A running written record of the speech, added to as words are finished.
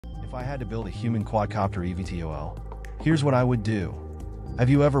If I had to build a human quadcopter eVTOL, here's what I would do. Have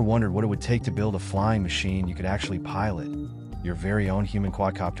you ever wondered what it would take to build a flying machine you could actually pilot? Your very own human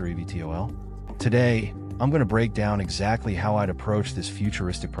quadcopter eVTOL? Today, I'm going to break down exactly how I'd approach this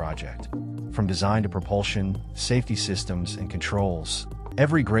futuristic project. From design to propulsion, safety systems, and controls,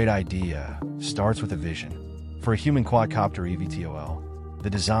 every great idea starts with a vision. For a human quadcopter eVTOL, the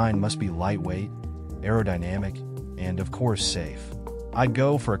design must be lightweight, aerodynamic, and of course safe. I'd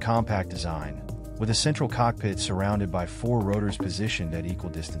go for a compact design, with a central cockpit surrounded by 4 rotors positioned at equal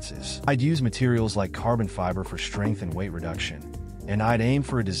distances. I'd use materials like carbon fiber for strength and weight reduction, and I'd aim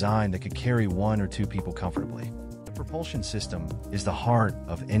for a design that could carry 1 or 2 people comfortably. The propulsion system is the heart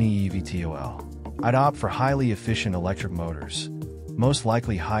of any eVTOL. I'd opt for highly efficient electric motors, most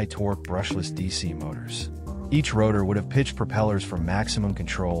likely high-torque brushless DC motors. Each rotor would have pitched propellers for maximum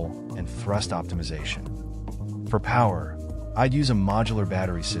control and thrust optimization. For power, I'd use a modular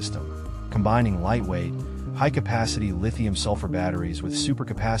battery system, combining lightweight, high-capacity lithium-sulfur batteries with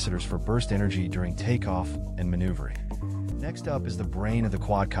supercapacitors for burst energy during takeoff and maneuvering. Next up is the brain of the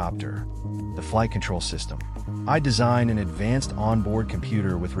quadcopter, the flight control system. I design an advanced onboard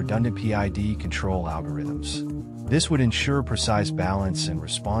computer with redundant PID control algorithms. This would ensure precise balance and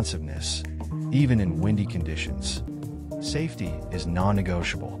responsiveness, even in windy conditions. Safety is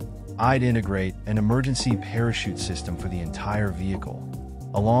non-negotiable. I'd integrate an emergency parachute system for the entire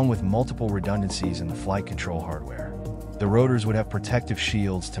vehicle, along with multiple redundancies in the flight control hardware. The rotors would have protective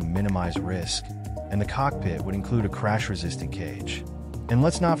shields to minimize risk, and the cockpit would include a crash-resistant cage. And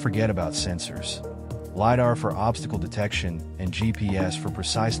let's not forget about sensors. LiDAR for obstacle detection and GPS for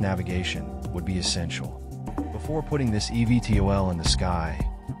precise navigation would be essential. Before putting this eVTOL in the sky,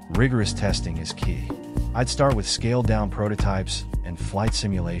 rigorous testing is key. I'd start with scaled-down prototypes and flight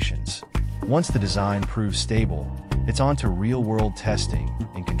simulations. Once the design proves stable, it's on to real-world testing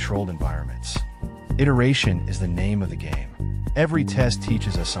in controlled environments. Iteration is the name of the game. Every test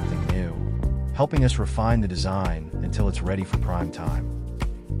teaches us something new, helping us refine the design until it's ready for prime time.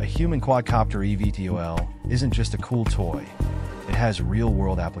 A human quadcopter eVTOL isn't just a cool toy. It has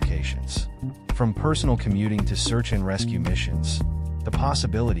real-world applications. From personal commuting to search and rescue missions, the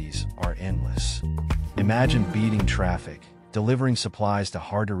possibilities are endless. Imagine beating traffic, delivering supplies to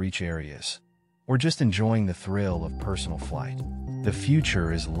hard-to-reach areas, or just enjoying the thrill of personal flight. The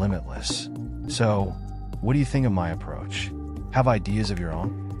future is limitless. So, what do you think of my approach? Have ideas of your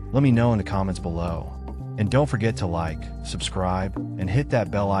own? Let me know in the comments below. And don't forget to like, subscribe, and hit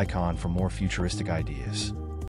that bell icon for more futuristic ideas.